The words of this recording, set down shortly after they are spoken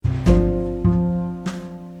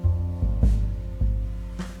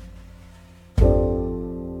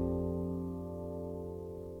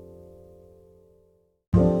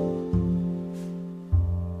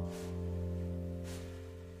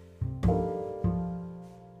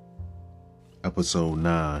Episode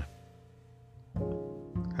 9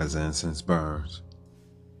 As Incense Burns,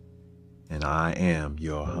 and I am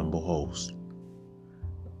your humble host,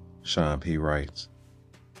 Sean P. Wrights.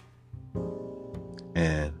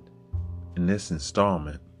 And in this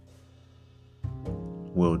installment,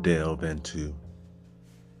 we'll delve into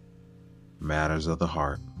matters of the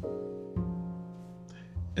heart.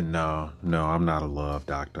 And no, I'm not a love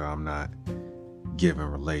doctor. I'm not giving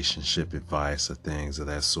relationship advice or things of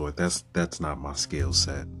that sort. That's not my skill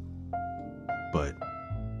set. But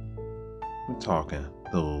we're talking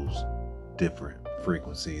those different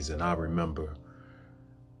frequencies. And I remember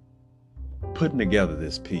putting together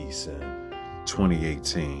this piece in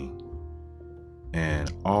 2018.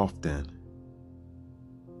 And often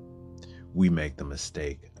we make the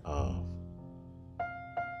mistake of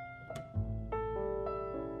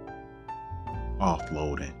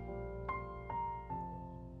offloading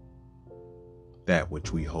that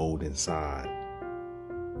which we hold inside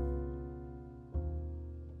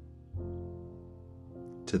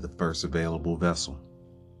to the first available vessel.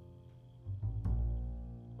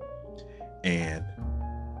 And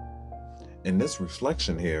in this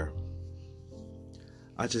reflection here,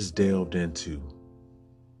 I just delved into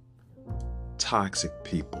toxic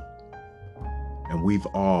people. And we've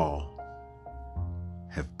all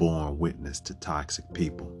have borne witness to toxic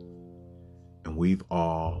people. And we've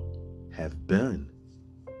all have been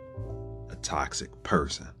a toxic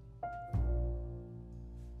person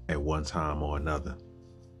at one time or another.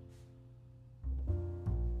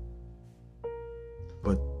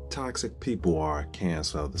 But toxic people are a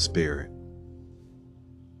cancer of the spirit.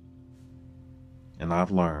 And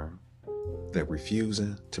I've learned that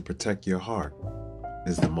refusing to protect your heart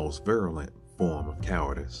is the most virulent form of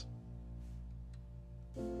cowardice.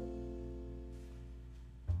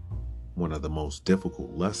 One of the most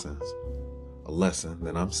difficult lessons, a lesson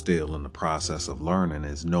that I'm still in the process of learning,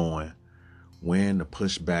 is knowing when to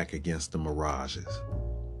push back against the mirages.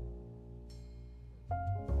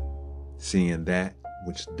 Seeing that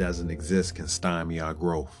which doesn't exist can stymie our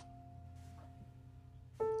growth.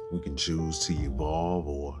 We can choose to evolve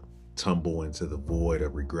or tumble into the void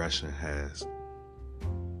of regression has.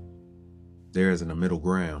 There isn't a middle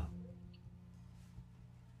ground.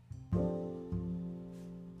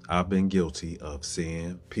 I've been guilty of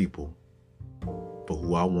seeing people for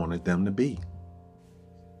who I wanted them to be.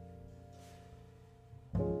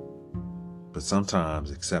 But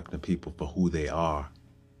sometimes accepting people for who they are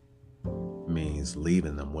means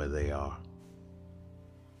leaving them where they are,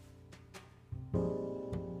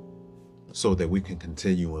 so that we can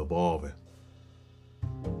continue evolving.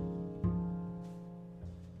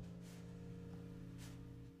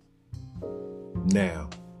 Now,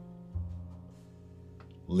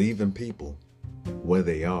 leaving people where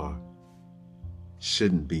they are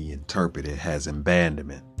shouldn't be interpreted as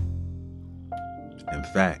abandonment. In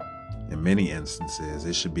fact, in many instances,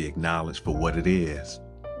 it should be acknowledged for what it is,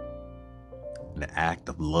 an act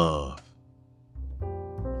of love.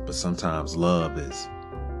 But sometimes love is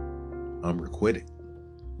unrequited.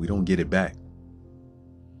 We don't get it back.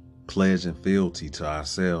 Pledging fealty to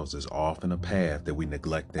ourselves is often a path that we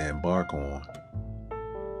neglect to embark on,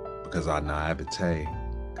 because our naivete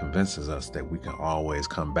convinces us that we can always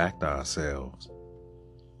come back to ourselves.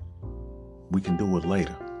 We can do it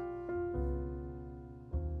later.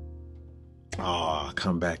 I'll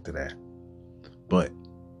come back to that. But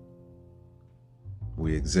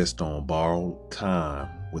we exist on borrowed time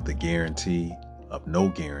with the guarantee of no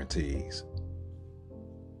guarantees.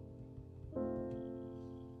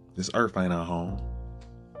 This earth ain't our home.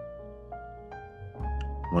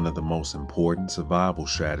 One of the most important survival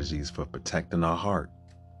strategies for protecting our heart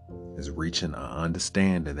is reaching an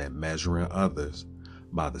understanding that measuring others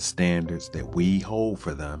by the standards that we hold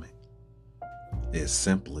for them is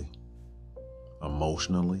simply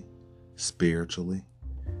emotionally, spiritually,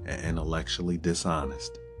 and intellectually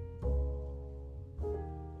dishonest.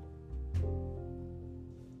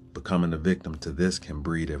 Becoming a victim to this can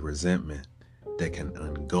breed a resentment that can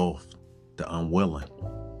engulf the unwilling.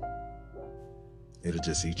 It'll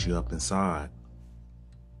just eat you up inside.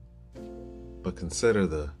 But consider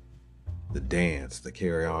the dance, the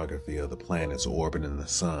choreography of the planets orbiting the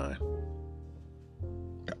sun,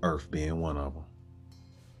 the Earth being one of them.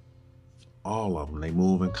 All of them, they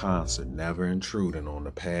move in concert, never intruding on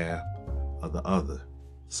the path of the other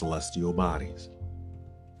celestial bodies.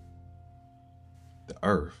 The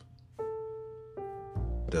Earth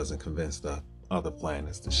doesn't convince the other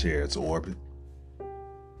planets to share its orbit.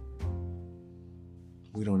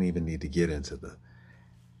 We don't even need to get into the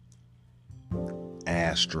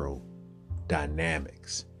astro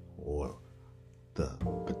dynamics or the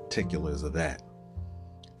particulars of that.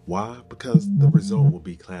 Why? Because the result will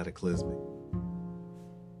be cataclysmic.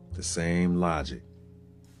 The same logic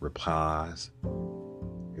it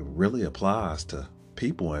really applies to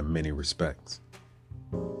people in many respects.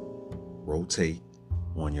 Rotate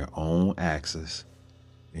on your own axis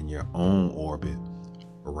in your own orbit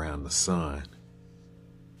around the sun,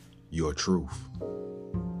 your truth,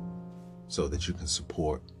 so that you can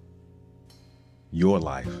support your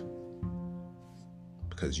life,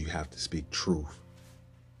 because you have to speak truth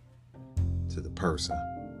to the person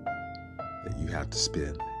that you have to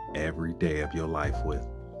spend every day of your life with.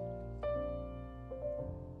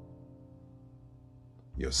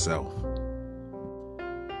 Yourself.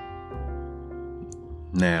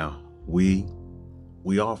 Now, we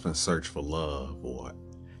often search for love or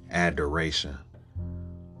adoration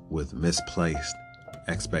with misplaced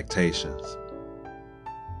expectations,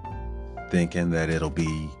 thinking that it'll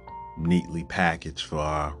be neatly packaged for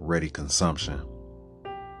our ready consumption,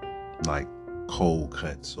 like cold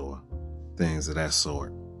cuts or things of that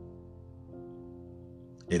sort.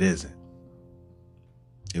 It isn't.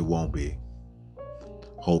 It won't be.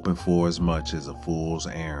 Hoping for as much is a fool's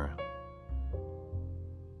errand.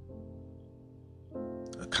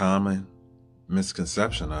 A common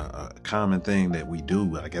misconception, a common thing that we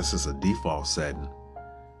do, I guess it's a default setting,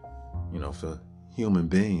 for human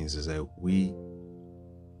beings, is that we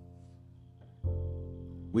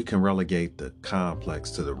can relegate the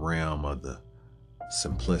complex to the realm of the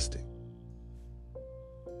simplistic.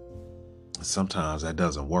 Sometimes that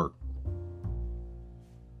doesn't work,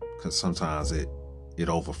 because sometimes it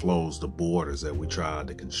overflows the borders that we tried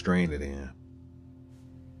to constrain it in.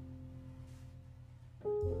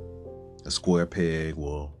 A square peg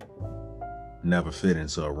will never fit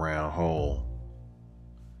into a round hole.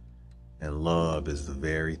 And love is the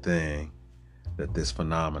very thing that this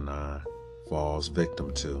phenomenon falls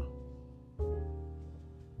victim to.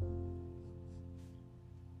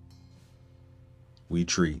 We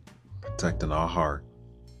treat protecting our heart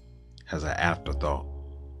as an afterthought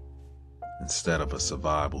instead of a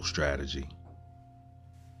survival strategy.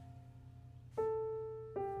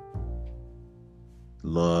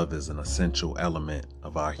 Love is an essential element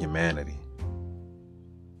of our humanity.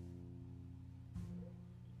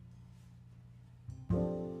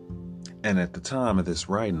 And at the time of this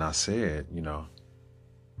writing, I said,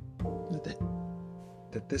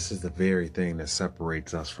 that this is the very thing that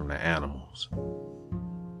separates us from the animals.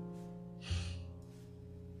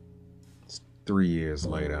 3 years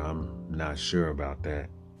later, I'm not sure about that.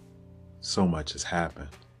 So much has happened.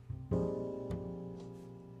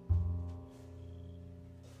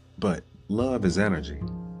 But love is energy.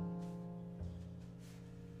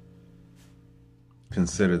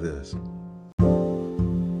 Consider this.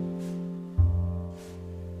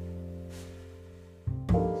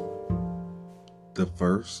 The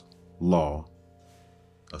first law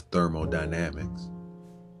of thermodynamics,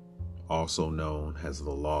 also known as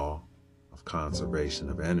the law of conservation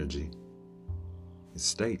of energy, it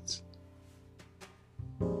states,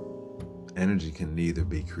 energy can neither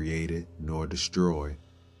be created nor destroyed.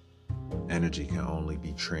 Energy can only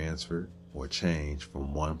be transferred or changed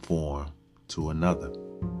from one form to another.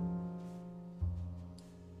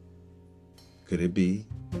 Could it be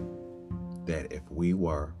that if we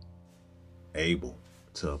were able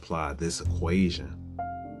to apply this equation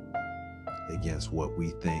against what we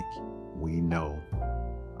think we know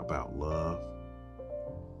about love,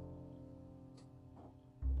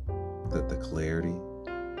 that the clarity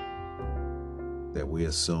that we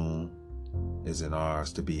assume isn't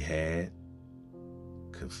ours to be had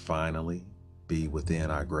could finally be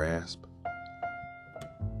within our grasp?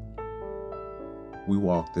 We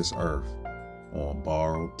walk this earth on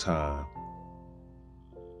borrowed time,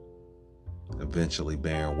 eventually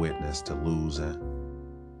bearing witness to losing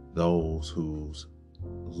those whose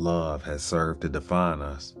love has served to define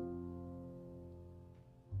us.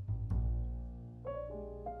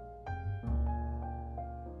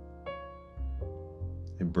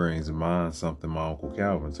 It brings to mind something my Uncle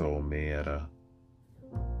Calvin told me at a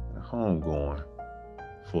homegoing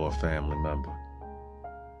for a family member.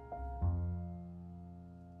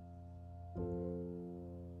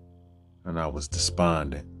 And I was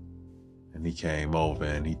despondent. And he came over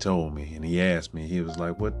and he told me, and he asked me, he was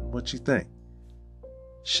like, what you think?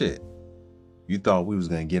 Shit, you thought we was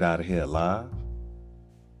gonna get out of here alive?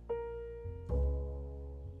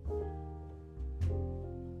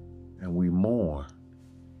 And we mourn.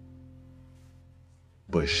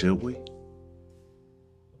 But should we?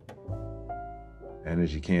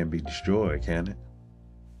 Energy can't be destroyed, can it?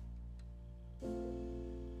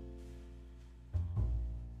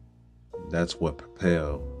 That's what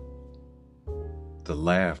propelled the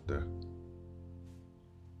laughter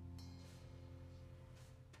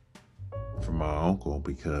from my uncle,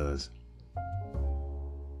 because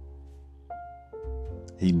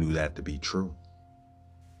he knew that to be true.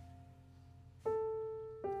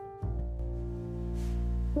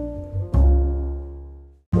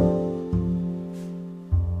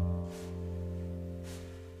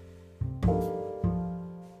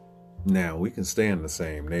 Now, we can stay in the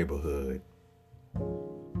same neighborhood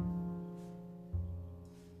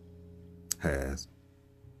as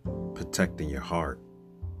protecting your heart,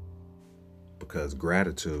 because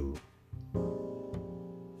gratitude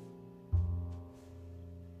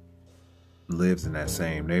lives in that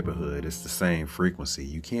same neighborhood. It's the same frequency.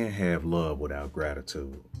 You can't have love without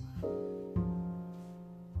gratitude.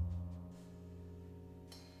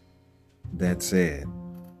 That said,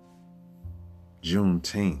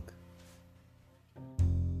 Juneteenth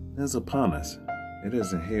is upon us. It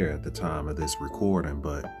isn't here at the time of this recording,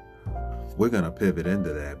 but we're going to pivot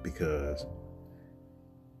into that because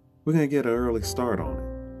we're going to get an early start on it.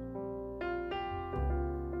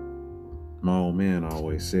 My old man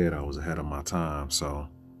always said I was ahead of my time, so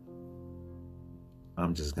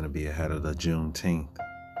I'm just going to be ahead of the Juneteenth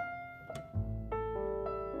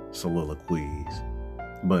soliloquies.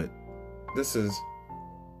 But this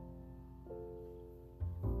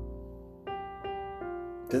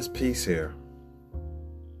piece here,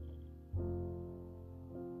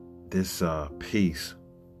 this piece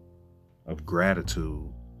of gratitude,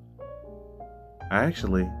 I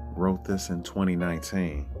actually wrote this in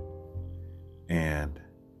 2019, and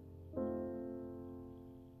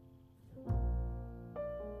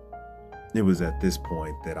it was at this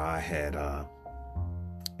point that I had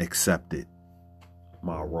accepted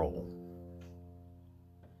my role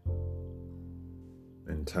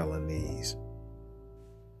in telling these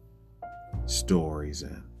stories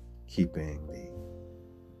and keeping the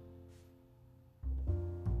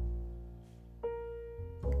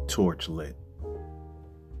torch lit.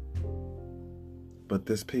 But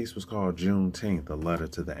this piece was called Juneteenth, a letter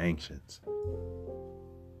to the ancients.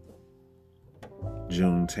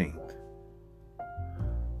 Juneteenth.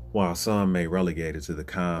 While some may relegate it to the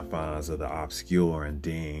confines of the obscure and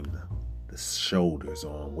deem the shoulders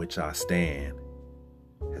on which I stand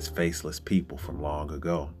as faceless people from long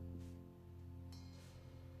ago,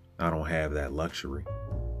 I don't have that luxury.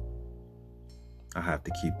 I have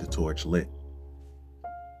to keep the torch lit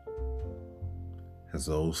as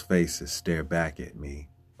those faces stare back at me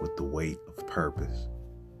with the weight of purpose.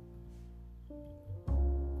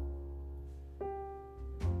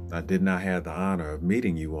 I did not have the honor of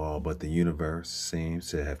meeting you all, but the universe seems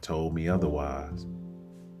to have told me otherwise,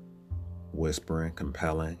 whispering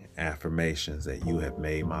compelling affirmations that you have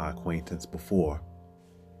made my acquaintance before.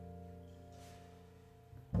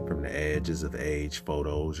 From the edges of age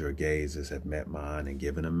photos, your gazes have met mine and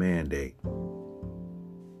given a mandate.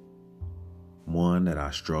 One that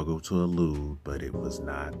I struggled to elude, but it was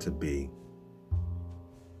not to be.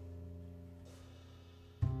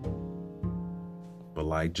 But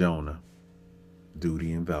like Jonah,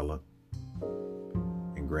 duty enveloped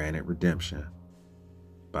and granted redemption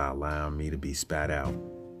by allowing me to be spat out,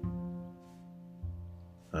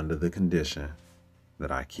 under the condition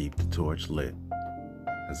that I keep the torch lit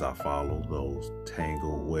as I follow those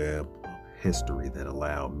tangled web of history that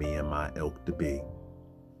allowed me and my ilk to be.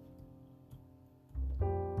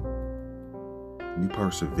 You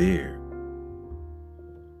persevered.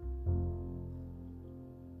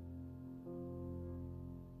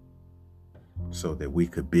 So that we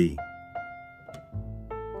could be.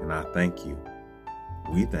 And I thank you.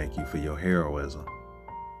 We thank you for your heroism.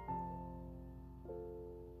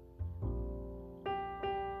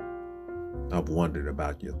 I've wondered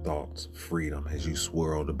about your thoughts of freedom as you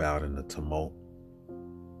swirled about in the tumult,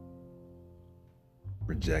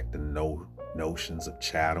 rejecting notions of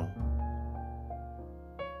chattel.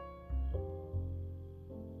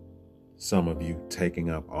 Some of you taking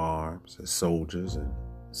up arms as soldiers in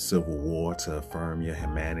civil war to affirm your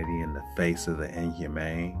humanity in the face of the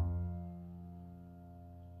inhumane.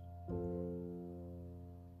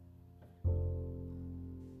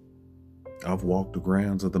 I've walked the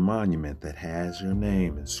grounds of the monument that has your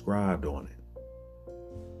name inscribed on it.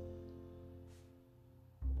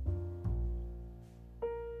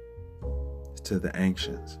 To the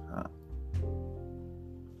ancients,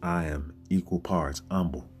 I am equal parts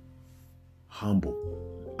humble,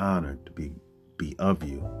 honored to be of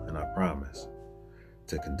you, and I promise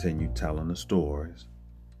to continue telling the stories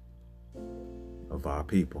of our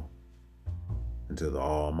people until the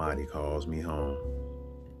Almighty calls me home.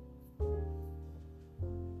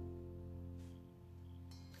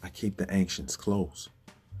 I keep the ancients close,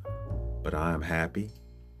 but I am happy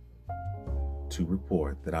to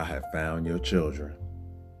report that I have found your children,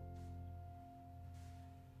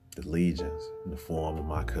 the legions in the form of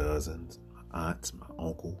my cousins, my aunts, my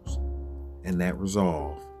uncles, and that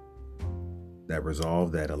resolve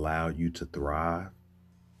that allowed you to thrive.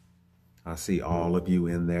 I see all of you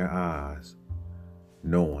in their eyes,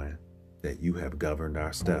 knowing that you have governed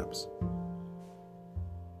our steps.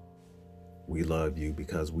 We love you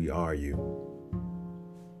because we are you.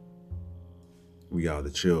 We are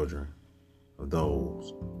the children of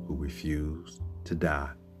those who refuse to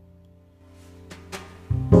die.